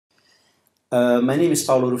My name is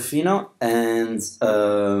Paolo Ruffino, and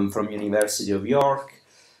from University of York.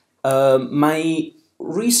 My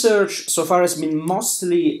research so far has been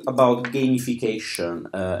mostly about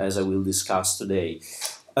gamification, as I will discuss today.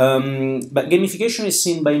 But gamification is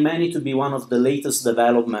seen by many to be one of the latest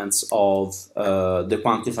developments of the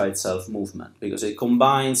quantified self movement, because it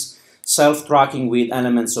combines self-tracking with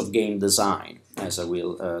elements of game design, as I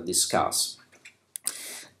will discuss.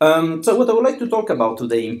 So what I would like to talk about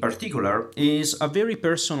today in particular is a very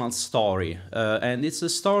personal story, and it's a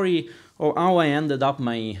story of how I ended up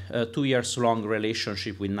my 2 years long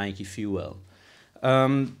relationship with Nike Fuel.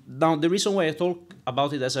 Now, the reason why I talk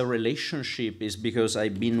about it as a relationship is because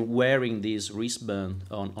I've been wearing this wristband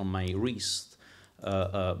on my wrist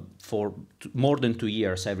for more than 2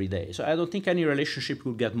 years every day. So I don't think any relationship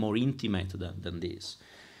could get more intimate than this.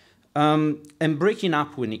 And breaking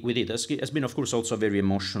up with it has been, of course, also a very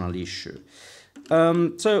emotional issue.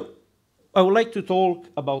 So I would like to talk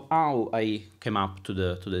about how I came up to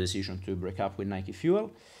the decision to break up with Nike Fuel.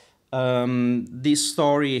 This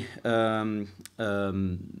story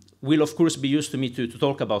will, of course, be used to me to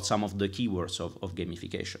talk about some of the keywords of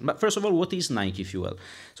gamification. But first of all, what is Nike Fuel?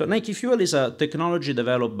 So Nike Fuel is a technology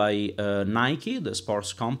developed by Nike, the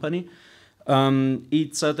sports company.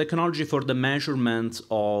 It's a technology for the measurement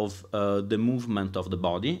of the movement of the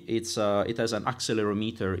body. It has an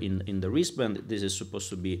accelerometer in the wristband. This is supposed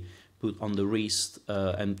to be put on the wrist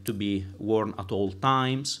and to be worn at all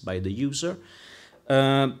times by the user.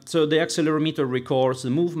 So the accelerometer records the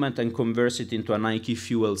movement and converts it into a Nike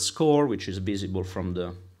Fuel score, which is visible from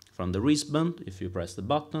the wristband if you press the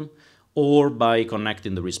button, or by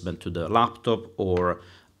connecting the wristband to the laptop, or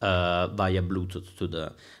via Bluetooth to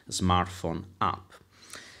the smartphone app.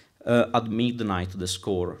 At midnight, the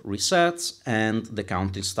score resets and the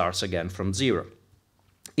counting starts again from zero.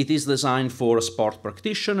 It is designed for sport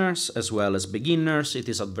practitioners as well as beginners. It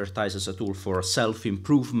is advertised as a tool for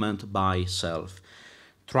self-improvement by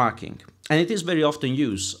self-tracking. And it is very often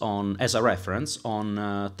used as a reference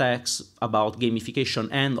on texts about gamification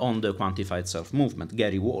and on the quantified self-movement.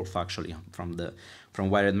 Gary Wolf, actually, from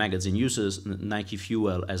Wired Magazine, uses Nike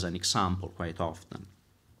Fuel as an example quite often.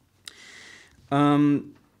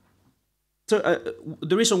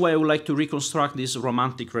 The reason why I would like to reconstruct this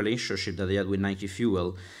romantic relationship that I had with Nike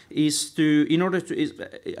Fuel is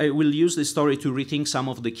I will use this story to rethink some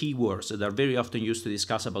of the keywords that are very often used to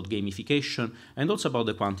discuss about gamification and also about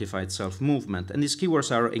the quantified self-movement. And these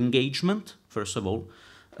keywords are engagement, first of all,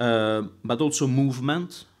 but also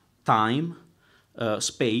movement, time,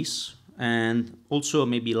 space, and also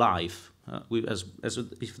maybe life.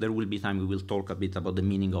 If there will be time, we will talk a bit about the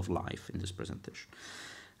meaning of life in this presentation.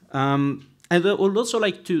 And I would also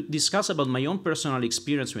like to discuss about my own personal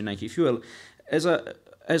experience with Nike Fuel as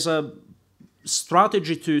a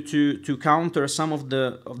strategy to counter some of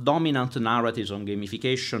the dominant narratives on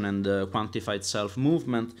gamification and the quantified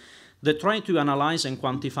self-movement that try to analyze and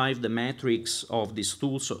quantify the metrics of these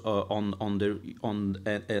tools on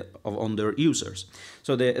their users.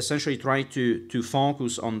 So they essentially try to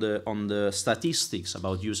focus on the statistics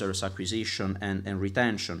about users acquisition and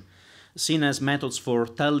retention, seen as methods for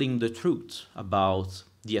telling the truth about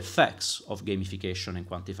the effects of gamification and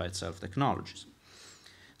quantified self-technologies.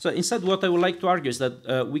 So instead, what I would like to argue is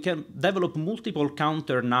that we can develop multiple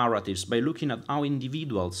counter-narratives by looking at how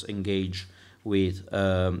individuals engage with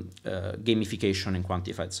gamification and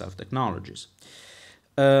quantified self-technologies.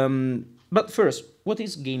 But first, what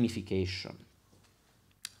is gamification?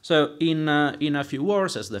 So in a few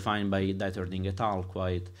words, as defined by Detterding et al.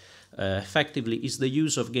 Quite effectively, is the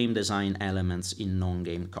use of game design elements in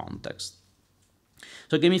non-game context.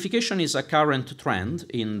 So gamification is a current trend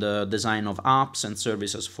in the design of apps and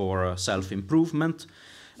services for self-improvement,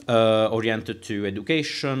 oriented to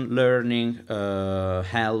education, learning,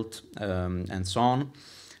 health, and so on.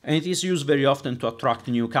 And it is used very often to attract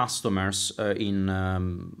new customers in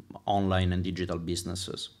online and digital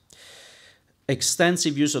businesses.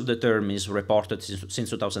 Extensive use of the term is reported since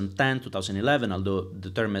 2010, 2011, although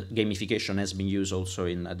the term gamification has been used also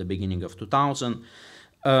at the beginning of 2000.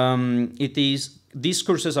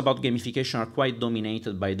 Discourses about gamification are quite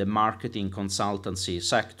dominated by the marketing consultancy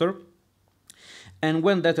sector. And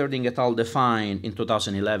when Detterding et al. Defined in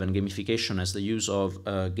 2011 gamification as the use of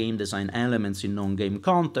game design elements in non-game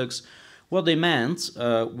contexts, what they meant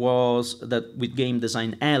was that with game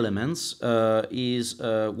design elements what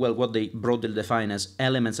they broadly define as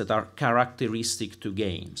elements that are characteristic to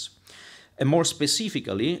games. And more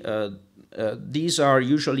specifically, these are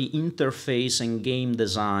usually interface and game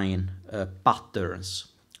design patterns,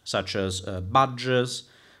 such as badges,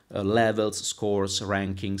 levels, scores,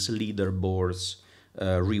 rankings, leaderboards,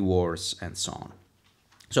 rewards, and so on.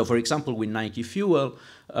 So, for example, with Nike Fuel,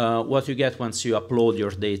 what you get once you upload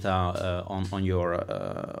your data on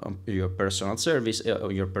your personal service,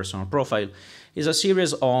 your personal profile, is a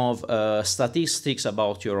series of statistics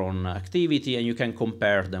about your own activity, and you can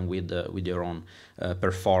compare them with your own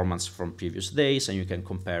performance from previous days, and you can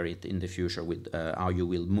compare it in the future with how you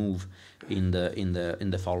will move in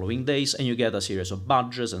the following days, and you get a series of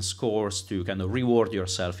badges and scores to kind of reward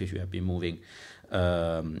yourself if you have been moving.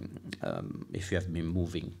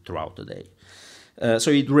 Throughout the day.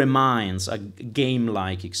 So it remains a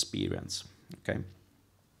game-like experience. Okay.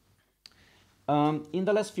 In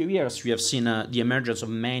the last few years, we have seen the emergence of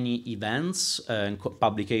many events and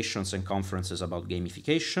publications and conferences about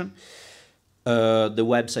gamification. The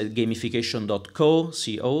website gamification.co,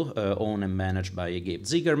 owned and managed by Gabe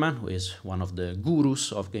Zigerman, who is one of the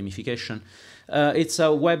gurus of gamification. It's a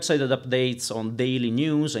website that updates on daily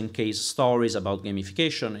news and case stories about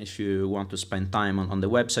gamification. If you want to spend time on the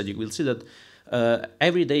website, you will see that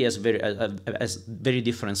every day has very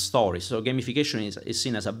different stories. So gamification is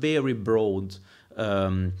seen as a very broad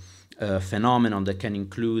phenomenon that can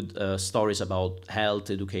include stories about health,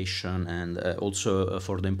 education, and also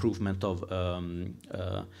for the improvement of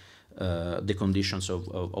the conditions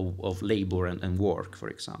of labor and work, for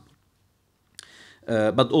example.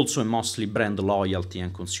 But also mostly brand loyalty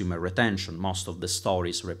and consumer retention. Most of the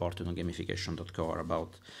stories reported on gamification.co are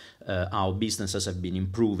about how businesses have been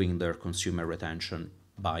improving their consumer retention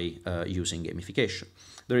by using gamification.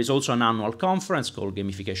 There is also an annual conference called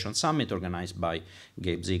Gamification Summit, organized by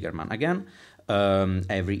Gabe Zigerman again,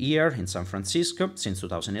 every year in San Francisco since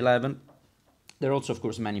 2011. There are also, of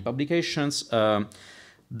course, many publications.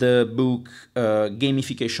 The book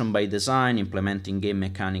Gamification by Design, Implementing Game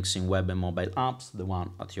Mechanics in Web and Mobile Apps, the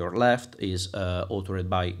one at your left, is authored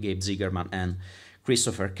by Gabe Zigerman and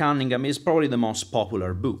Christopher Cunningham, is probably the most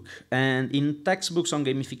popular book. And in textbooks on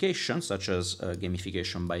gamification, such as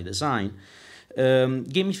Gamification by Design,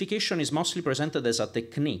 gamification is mostly presented as a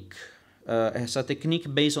technique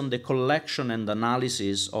based on the collection and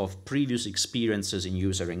analysis of previous experiences in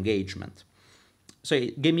user engagement. So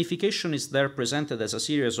gamification is there presented as a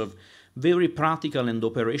series of very practical and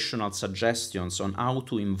operational suggestions on how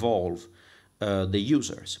to involve the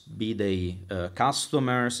users, be they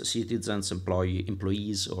customers, citizens,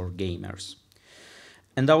 employees, or gamers,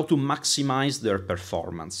 and how to maximize their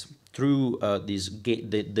performance through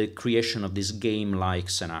the creation of this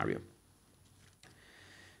game-like scenario.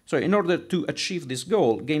 So in order to achieve this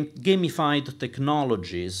goal, gamified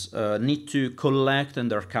technologies need to collect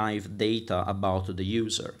and archive data about the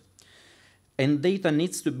user. And data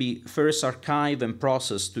needs to be first archived and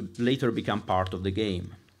processed to later become part of the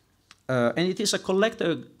game. And it is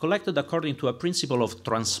collected according to a principle of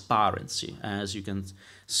transparency, as you can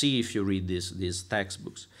see if you read these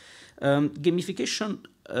textbooks. Gamification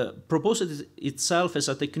proposes itself as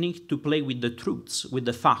a technique to play with the truths, with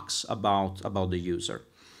the facts about the user,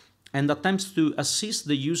 and attempts to assist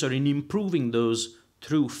the user in improving those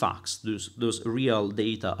true facts, those real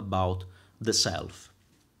data about the self.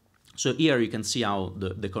 So here you can see how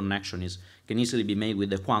the connection can easily be made with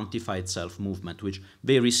the quantified self movement, which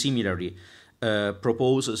very similarly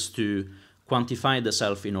proposes to quantify the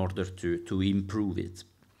self in order to improve it.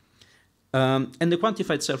 And the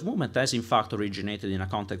quantified self movement has in fact originated in a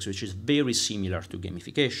context which is very similar to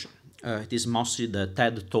gamification. It is mostly the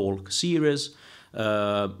TED Talk series.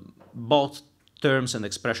 Both terms and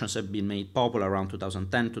expressions have been made popular around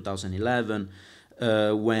 2010, 2011,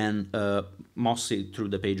 when mostly through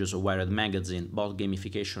the pages of Wired magazine, both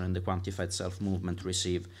gamification and the quantified self movement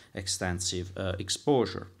receive extensive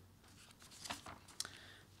exposure.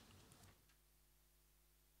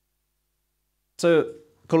 So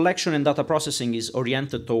collection and data processing is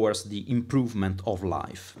oriented towards the improvement of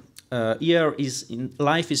life.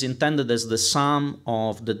 Life is intended as the sum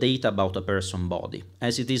of the data about a person's body,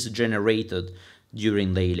 as it is generated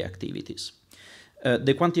during daily activities.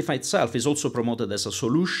 The quantified self is also promoted as a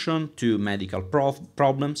solution to medical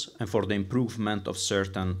problems and for the improvement of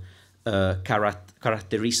certain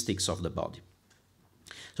characteristics of the body.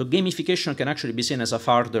 So gamification can actually be seen as a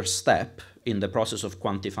further step in the process of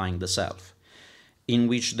quantifying the self, in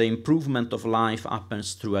which the improvement of life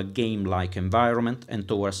happens through a game-like environment and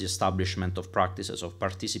towards the establishment of practices of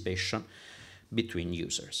participation between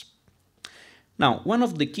users. Now, one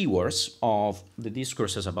of the keywords of the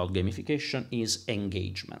discourses about gamification is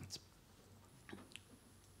engagement.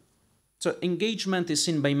 So engagement is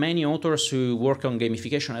seen by many authors who work on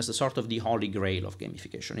gamification as the sort of the holy grail of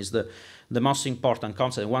gamification. It's the most important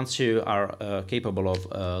concept. Once you are capable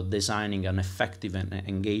of designing an effective and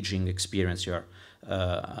engaging experience, you are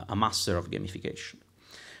a master of gamification.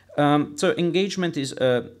 So engagement is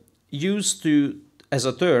used as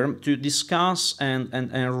a term to discuss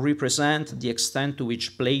and represent the extent to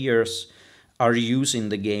which players are using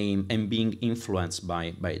the game and being influenced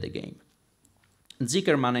by the game.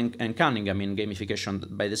 Zickerman and Cunningham in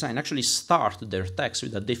Gamification by Design actually start their text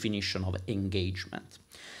with a definition of engagement.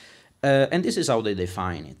 And this is how they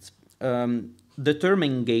define it. The term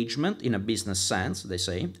engagement, in a business sense, they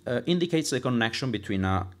say, indicates the connection between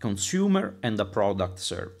a consumer and a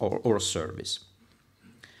product or service.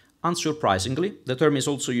 Unsurprisingly, the term is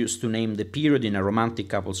also used to name the period in a romantic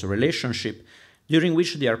couple's relationship during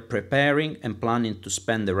which they are preparing and planning to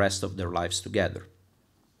spend the rest of their lives together.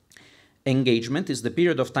 Engagement is the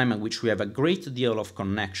period of time in which we have a great deal of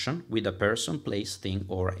connection with a person, place, thing,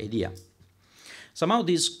 or idea. Somehow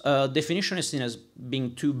this definition is seen as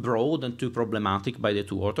being too broad and too problematic by the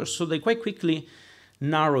two authors, so they quite quickly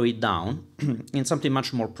narrow it down in something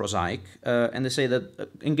much more prosaic, and they say that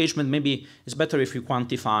engagement maybe is better if you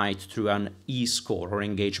quantify it through an E-score or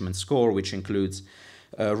engagement score, which includes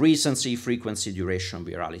recency, frequency, duration,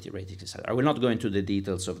 virality, rating, etc. I will not go into the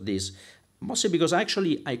details of this, mostly because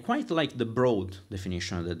actually I quite like the broad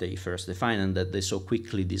definition that they first define and that they so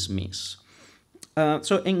quickly dismiss.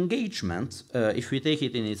 So engagement, if we take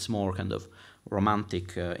it in its more kind of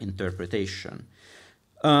romantic interpretation,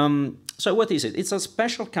 so what is it? It's a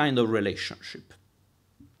special kind of relationship.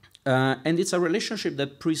 And it's a relationship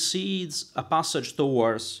that precedes a passage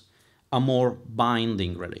towards a more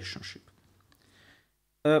binding relationship.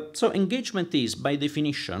 So engagement is, by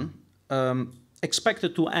definition,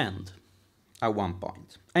 expected to end at one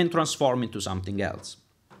point and transform into something else.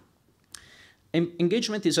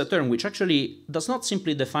 Engagement is a term which actually does not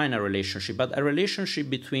simply define a relationship, but a relationship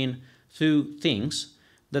between two things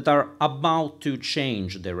that are about to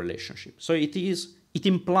change the relationship. So it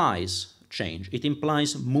implies change, it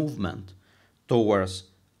implies movement towards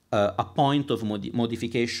a point of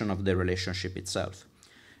modification of the relationship itself.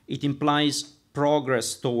 It implies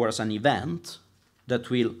progress towards an event that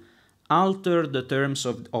will alter the terms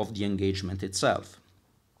of the engagement itself.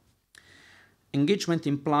 Engagement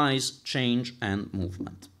implies change and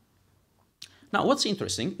movement. Now, what's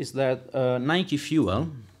interesting is that Nike Fuel,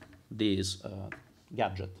 this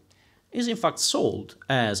gadget, is in fact sold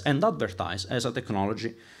as and advertised as a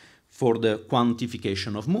technology for the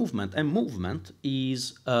quantification of movement, and movement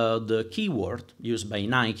is the keyword used by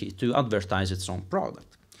Nike to advertise its own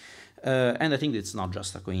product. And I think it's not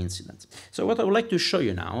just a coincidence. So what I would like to show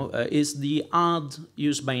you now is the ad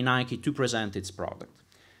used by Nike to present its product.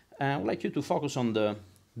 I would like you to focus on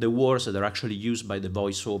the words that are actually used by the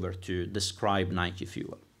voiceover to describe Nike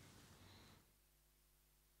Fuel.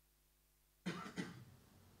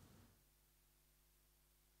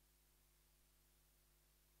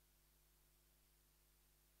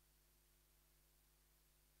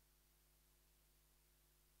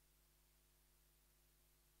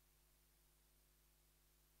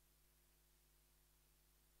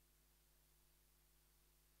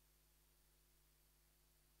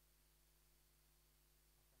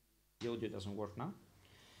 The audio doesn't work now.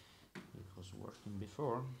 It was working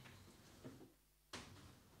before.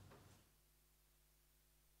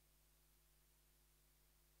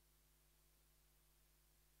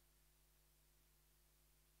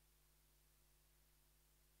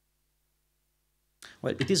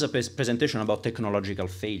 Well, it is a presentation about technological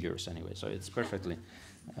failures anyway, so it's perfectly,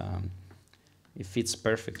 it fits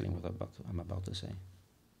perfectly with what I'm about to say.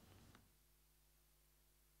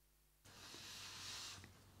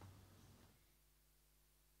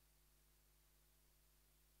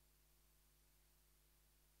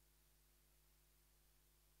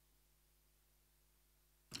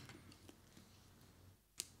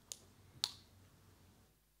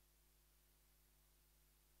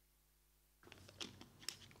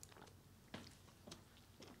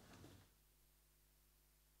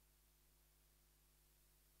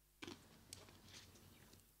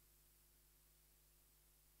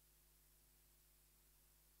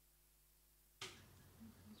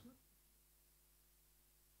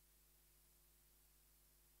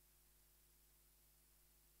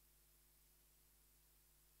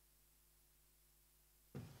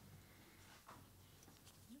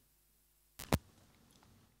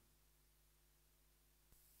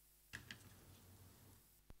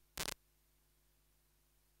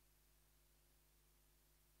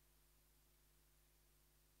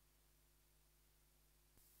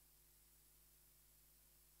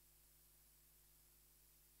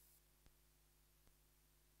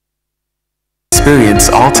 Experience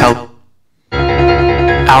all tell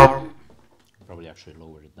our Probably actually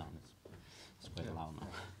lower it down. It's quite loud now.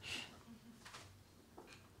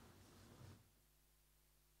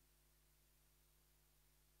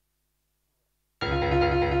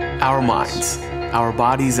 Our minds, our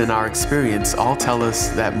bodies, and our experience all tell us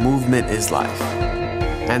that movement is life,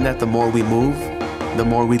 and that the more we move, the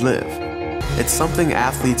more we live. It's something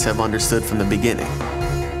athletes have understood from the beginning.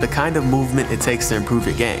 The kind of movement it takes to improve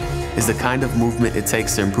your game is the kind of movement it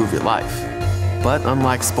takes to improve your life. But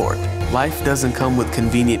unlike sport, life doesn't come with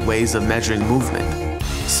convenient ways of measuring movement.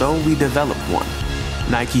 So we developed one,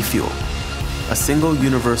 Nike Fuel, a single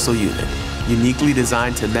universal unit, uniquely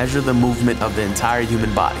designed to measure the movement of the entire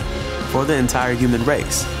human body, for the entire human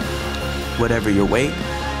race. Whatever your weight,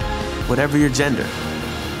 whatever your gender,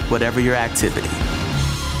 whatever your activity.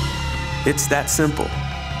 It's that simple,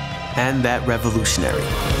 and that revolutionary.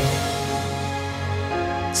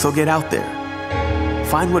 So get out there,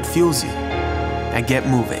 find what fuels you, and get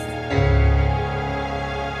moving.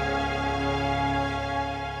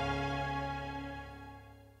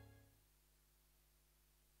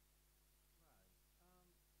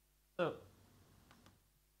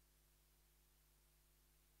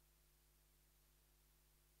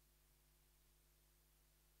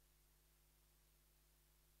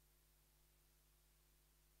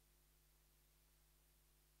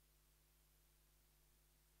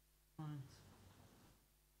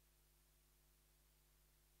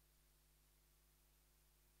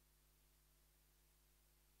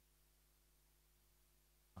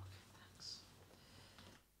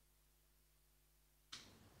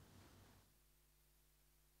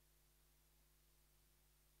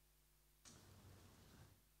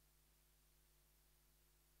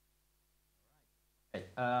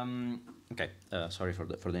 Sorry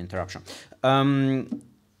for the interruption.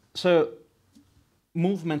 So,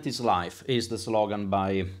 movement is life is the slogan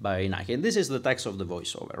by Nike, and this is the text of the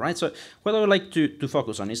voiceover, right? So, what I would like to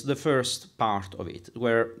focus on is the first part of it,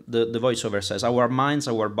 where the voiceover says, our minds,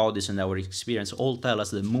 our bodies, and our experience all tell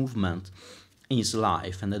us that movement is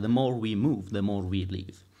life, and that the more we move, the more we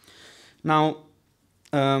live. Now,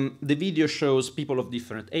 the video shows people of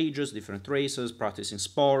different ages, different races, practicing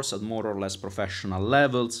sports at more or less professional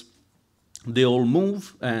levels. They all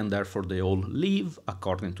move, and therefore they all live,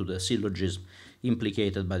 according to the syllogism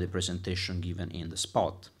implicated by the presentation given in the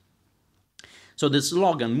spot. So the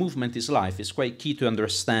slogan, movement is life, is quite key to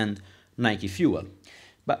understand Nike Fuel.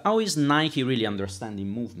 But how is Nike really understanding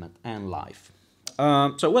movement and life?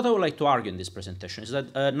 So what I would like to argue in this presentation is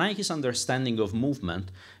that Nike's understanding of movement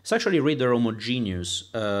is actually rather homogeneous,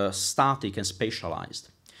 static, and spatialized.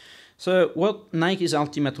 So what Nike is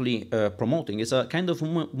ultimately promoting is a kind of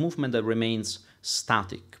movement that remains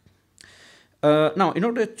static. Now, in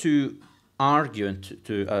order to argue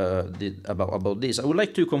about this, I would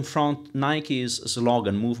like to confront Nike's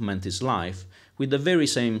slogan, movement is life, with the very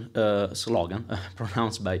same slogan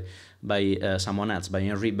pronounced by someone else, by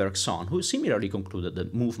Henri Bergson, who similarly concluded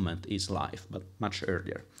that movement is life, but much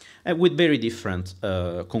earlier, with very different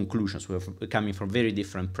conclusions, coming from very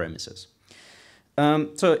different premises.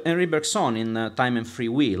 So Henri Bergson, in Time and Free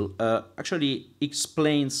Will, actually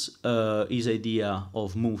explains his idea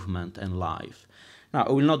of movement and life. Now,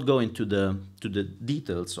 I will not go into the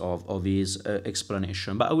details of his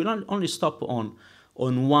explanation, but I will only stop on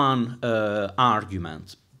one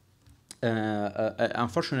argument.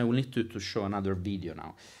 Unfortunately, I will need to show another video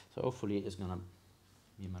now, so hopefully it's going to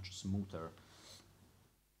be much smoother.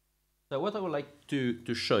 So what I would like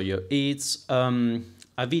to show you is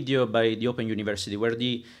a video by the Open University where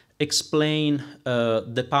they explain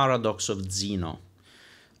the paradox of Zeno,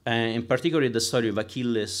 in particular the story of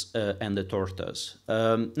Achilles and the tortoise.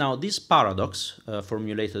 Now, this paradox,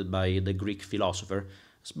 formulated by the Greek philosopher,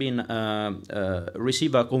 has been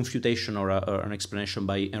received a confutation or an explanation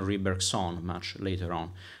by Henri Bergson much later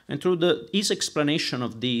on. And through his explanation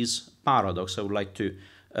of this paradox, I would like to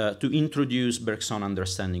introduce Bergson's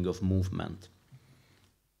understanding of movement.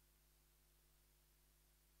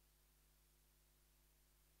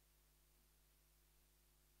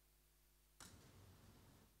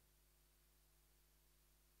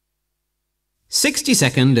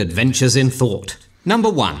 "60-second adventures in thought. Number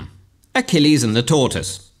 1. Achilles and the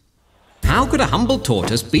tortoise. How could a humble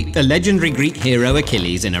tortoise beat the legendary Greek hero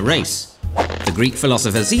Achilles in a race? The Greek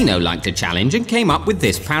philosopher Zeno liked a challenge and came up with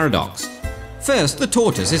this paradox. First, the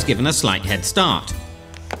tortoise is given a slight head start.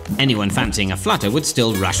 Anyone fancying a flutter would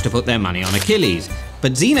still rush to put their money on Achilles,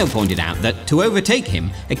 but Zeno pointed out that to overtake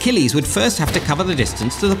him, Achilles would first have to cover the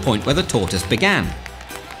distance to the point where the tortoise began.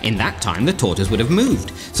 In that time, the tortoise would have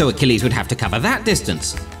moved, so Achilles would have to cover that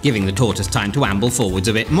distance, giving the tortoise time to amble forwards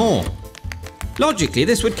a bit more. Logically,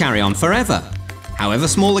 this would carry on forever. However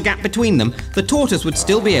small the gap between them, the tortoise would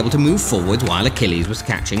still be able to move forwards while Achilles was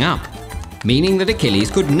catching up, meaning that Achilles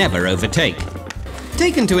could never overtake.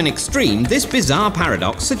 Taken to an extreme, this bizarre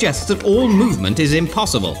paradox suggests that all movement is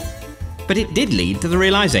impossible. But it did lead to the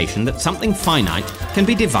realization that something finite can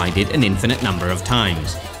be divided an infinite number of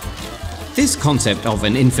times. This concept of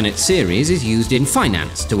an infinite series is used in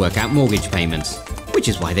finance to work out mortgage payments, which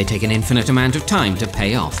is why they take an infinite amount of time to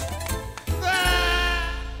pay off.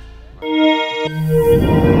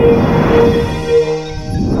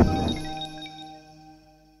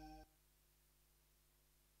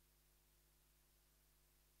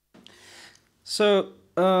 So,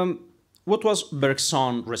 what was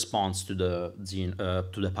Bergson's response to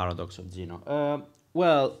the paradox of Zeno?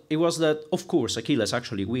 Well, it was that, of course, Achilles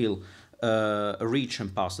actually will reach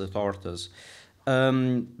and pass the tortoise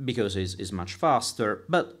because it's much faster.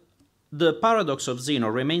 But the paradox of Zeno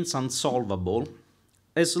remains unsolvable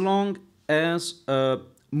as long as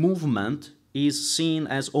movement is seen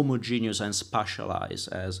as homogeneous and spatialized,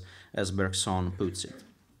 as Bergson puts it.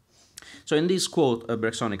 So in this quote,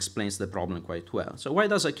 Bergson explains the problem quite well. So why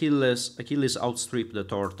does Achilles outstrip the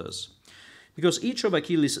tortoise? Because each of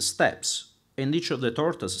Achilles' steps and each of the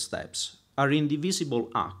tortoise steps are indivisible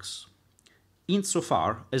acts,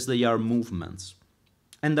 insofar as they are movements,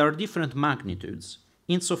 and are different magnitudes,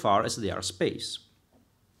 insofar as they are space.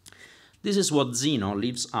 This is what Zeno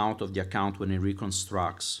leaves out of the account when he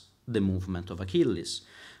reconstructs the movement of Achilles,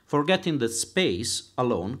 forgetting that space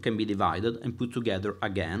alone can be divided and put together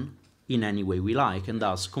again in any way we like, and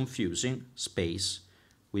thus confusing space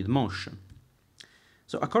with motion.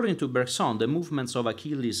 So according to Bergson, the movements of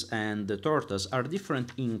Achilles and the tortoise are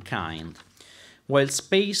different in kind, while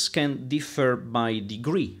space can differ by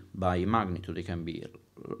degree, by magnitude. It can be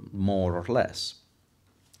more or less.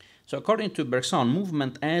 So according to Bergson,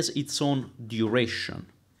 movement has its own duration,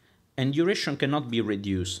 and duration cannot be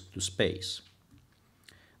reduced to space.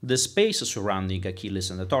 The space surrounding Achilles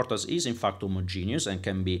and the tortoise is in fact homogeneous and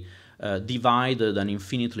can be divided an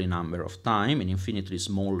infinitely number of times in infinitely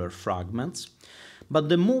smaller fragments, but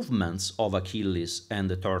the movements of Achilles and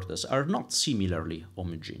the tortoise are not similarly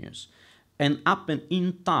homogeneous and happen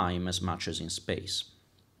in time as much as in space.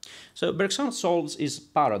 So Bergson solves his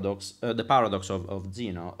paradox, the paradox of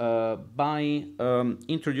Zeno, by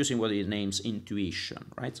introducing what he names intuition,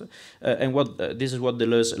 right? So, and this is what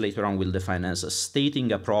Deleuze later on will define as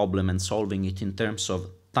stating a problem and solving it in terms of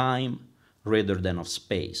time rather than of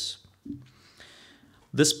space.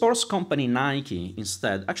 The sports company Nike,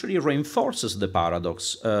 instead, actually reinforces the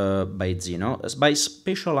paradox by Zeno by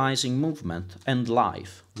spatializing movement and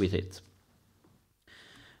life with it.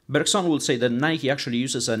 Bergson will say that Nike actually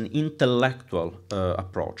uses an intellectual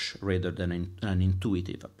approach rather than an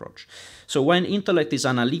intuitive approach. So when intellect is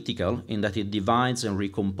analytical, in that it divides and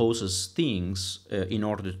recomposes things in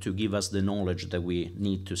order to give us the knowledge that we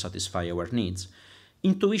need to satisfy our needs,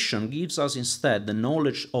 intuition gives us instead the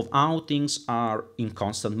knowledge of how things are in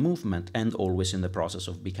constant movement and always in the process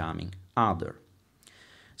of becoming other.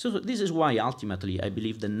 So this is why ultimately I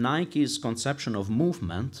believe that Nike's conception of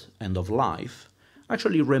movement and of life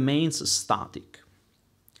actually remains static.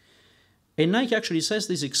 And Nike actually says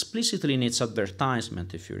this explicitly in its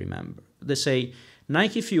advertisement, if you remember. They say,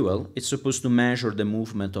 Nike Fuel is supposed to measure the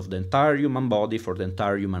movement of the entire human body for the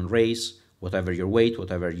entire human race, whatever your weight,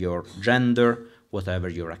 whatever your gender, whatever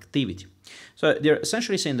your activity. So they're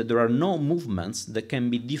essentially saying that there are no movements that can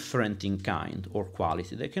be different in kind or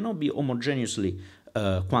quality. They cannot be homogeneously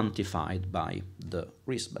quantified by the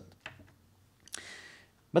wristband.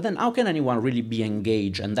 But then how can anyone really be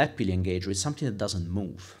engaged and happily engaged with something that doesn't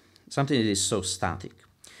move, something that is so static?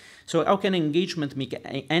 So how can engagement make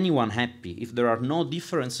anyone happy if there are no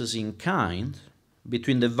differences in kind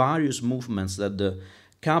between the various movements that the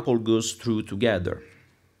couple goes through together?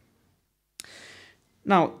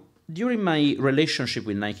 Now, during my relationship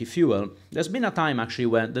with Nike Fuel, there's been a time actually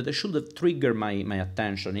when that should have triggered my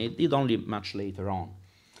attention. It did only much later on.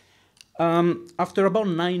 After about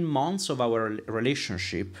 9 months of our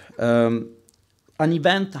relationship, an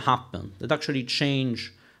event happened that actually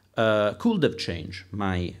could have changed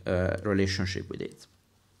my relationship with it.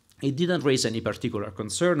 It didn't raise any particular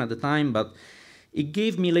concern at the time, but it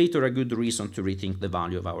gave me later a good reason to rethink the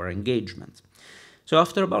value of our engagement. So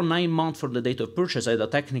after about 9 months for the date of purchase, I had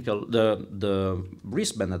the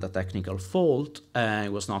wristband had a technical fault.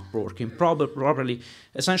 It was not working properly.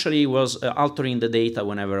 Essentially, it was altering the data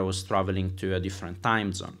whenever I was traveling to a different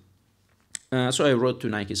time zone. So I wrote to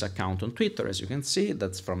Nike's account on Twitter, as you can see.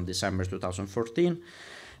 That's from December 2014,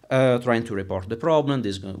 trying to report the problem.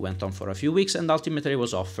 This went on for a few weeks, and ultimately I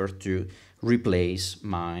was offered to replace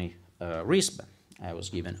my wristband. I was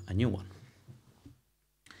given a new one.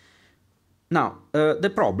 Now,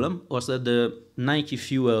 the problem was that the Nike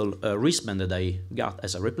Fuel wristband that I got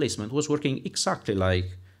as a replacement was working exactly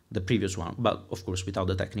like the previous one, but of course without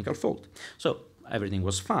the technical fault. So everything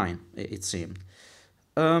was fine, it seemed.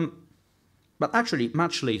 But actually,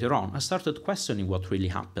 much later on, I started questioning what really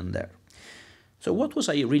happened there. So what was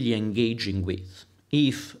I really engaging with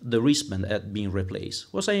if the wristband had been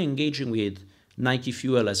replaced? Was I engaging with Nike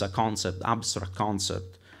Fuel as a concept, abstract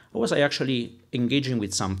concept, or was I actually engaging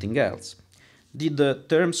with something else? Did the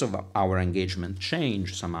terms of our engagement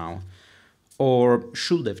change somehow? Or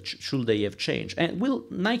should they have changed? And will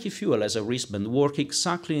Nike Fuel as a wristband work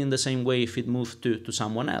exactly in the same way if it moved to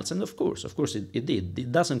someone else? And of course it did.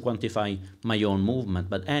 It doesn't quantify my own movement,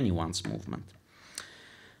 but anyone's movement.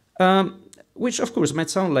 Which of course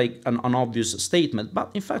might sound like an obvious statement,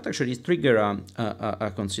 but in fact actually it triggered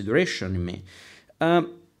a consideration in me.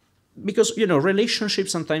 Because, you know,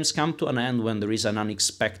 relationships sometimes come to an end when there is an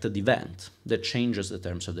unexpected event that changes the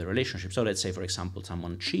terms of the relationship. So let's say, for example,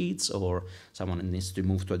 someone cheats or someone needs to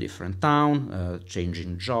move to a different town,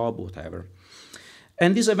 changing job, whatever.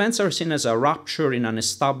 And these events are seen as a rupture in an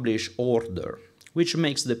established order, which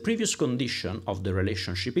makes the previous condition of the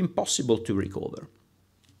relationship impossible to recover.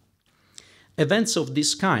 Events of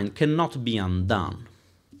this kind cannot be undone.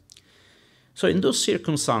 So in those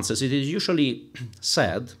circumstances, it is usually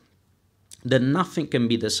said that nothing can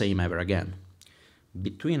be the same ever again.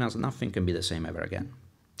 Between us, nothing can be the same ever again.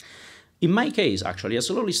 In my case, actually, I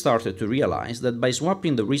slowly started to realize that by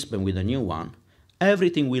swapping the wristband with a new one,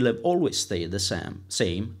 everything will have always stayed the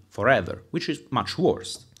same forever, which is much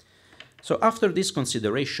worse. So after these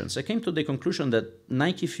considerations, I came to the conclusion that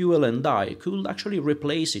Nike Fuel and I could actually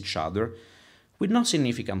replace each other with no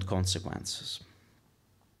significant consequences.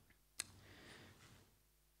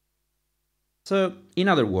 So, in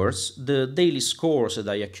other words, the daily scores that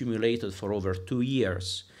I accumulated for over 2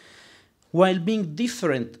 years, while being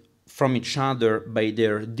different from each other by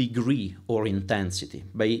their degree or intensity,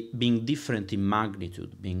 by being different in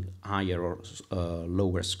magnitude, being higher or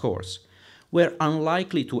lower scores, were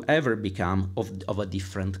unlikely to ever become of a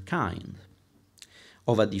different kind,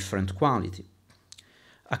 of a different quality.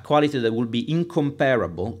 A quality that will be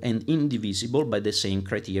incomparable and indivisible by the same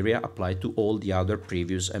criteria applied to all the other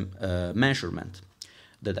previous measurements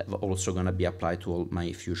that are also going to be applied to all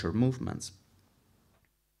my future movements.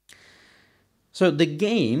 So the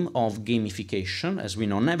game of gamification, as we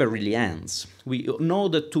know, never really ends. We know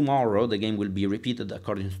that tomorrow the game will be repeated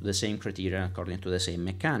according to the same criteria, according to the same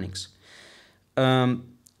mechanics.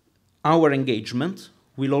 Our engagement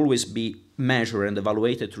will always be measured and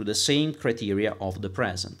evaluated through the same criteria of the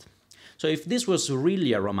present. So if this was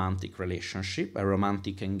really a romantic relationship, a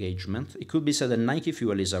romantic engagement, it could be said that Nike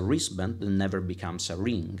Fuel is a wristband that never becomes a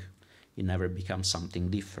ring. It never becomes something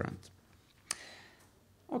different.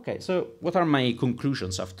 Okay, so what are my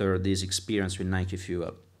conclusions after this experience with Nike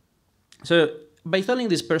Fuel? So by telling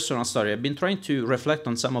this personal story, I've been trying to reflect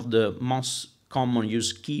on some of the most common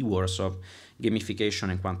used keywords of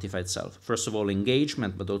gamification and quantified self. First of all,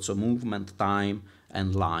 engagement, but also movement, time,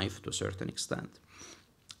 and life to a certain extent.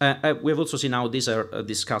 We have also seen how these are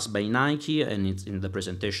discussed by Nike and it's in the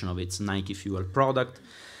presentation of its Nike Fuel product,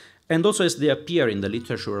 and also as they appear in the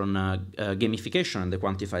literature on gamification and the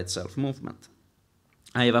quantified self movement.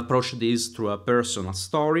 I have approached this through a personal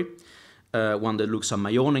story, one that looks at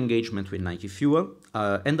my own engagement with Nike Fuel,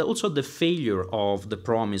 and also the failure of the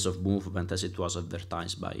promise of movement as it was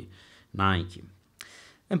advertised by Nike,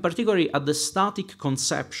 and particularly at the static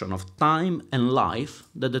conception of time and life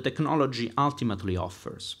that the technology ultimately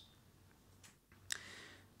offers.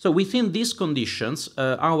 So within these conditions,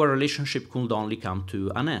 our relationship could only come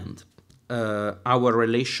to an end. Our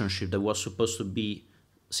relationship that was supposed to be,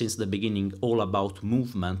 since the beginning, all about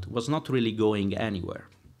movement was not really going anywhere.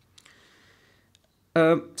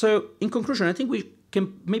 So in conclusion, I think we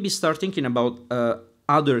can maybe start thinking about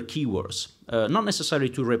other keywords, not necessarily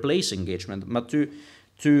to replace engagement, but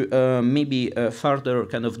to maybe further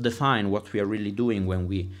kind of define what we are really doing when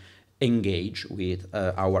we engage with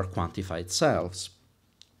our quantified selves.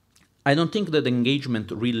 I don't think that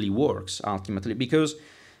engagement really works ultimately because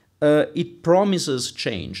it promises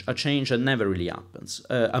change, a change that never really happens,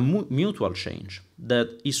 a mutual change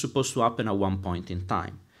that is supposed to happen at one point in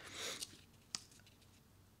time.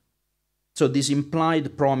 So this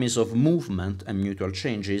implied promise of movement and mutual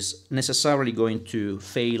change is necessarily going to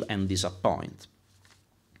fail and disappoint.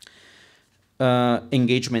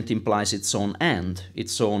 Engagement implies its own end,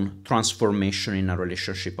 its own transformation in a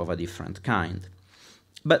relationship of a different kind.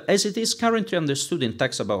 But as it is currently understood in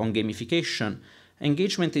texts on gamification,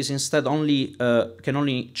 Engagement is instead can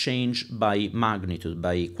only change by magnitude,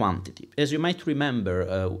 by quantity. As you might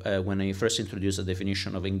remember, when I first introduced the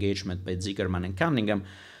definition of engagement by Zickerman and Cunningham,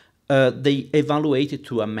 they evaluate it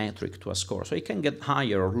to a metric, to a score. So it can get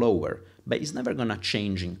higher or lower, but it's never going to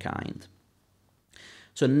change in kind.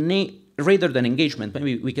 So rather than engagement,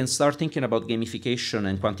 maybe we can start thinking about gamification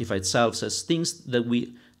and quantified selves as things that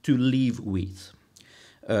to live with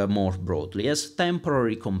more broadly, as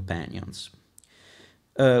temporary companions.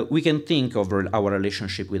 We can think of our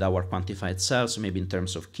relationship with our quantified selves maybe in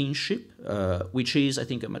terms of kinship, which is, I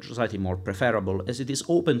think, slightly more preferable, as it is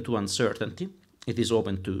open to uncertainty, it is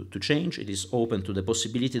open to change, it is open to the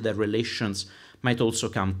possibility that relations might also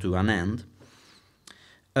come to an end.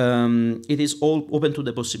 It is all open to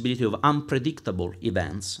the possibility of unpredictable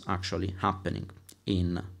events actually happening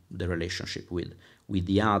in the relationship with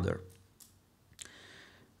the other.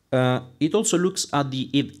 It also looks at the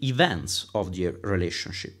events of the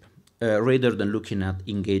relationship, rather than looking at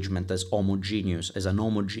engagement as homogeneous, as an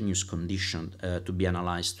homogeneous condition to be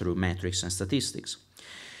analyzed through metrics and statistics.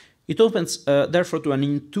 It opens, therefore, to an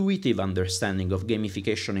intuitive understanding of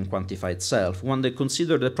gamification and quantified self, one that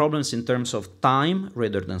considers the problems in terms of time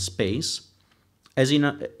rather than space, as in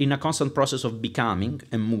a constant process of becoming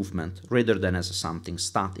and movement, rather than as something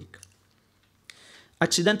static.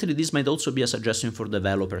 Accidentally, this might also be a suggestion for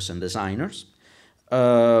developers and designers.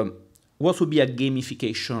 What would be a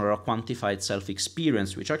gamification or a quantified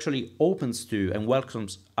self-experience which actually opens to and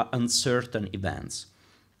welcomes uncertain events,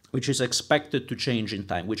 which is expected to change in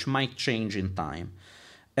time, which might change in time,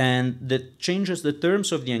 and that changes the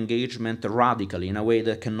terms of the engagement radically in a way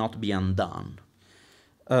that cannot be undone.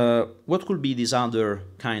 What could be this other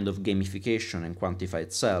kind of gamification and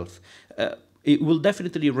quantified self? It will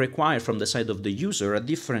definitely require from the side of the user a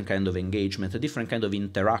different kind of engagement, a different kind of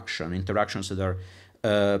interactions that are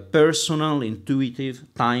personal, intuitive,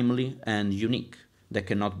 timely, and unique, that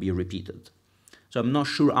cannot be repeated. So I'm not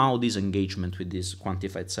sure how this engagement with these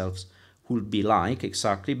quantified selves will be like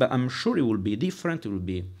exactly, but I'm sure it will be different, it will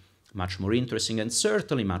be much more interesting, and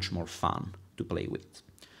certainly much more fun to play with.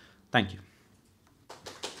 Thank you.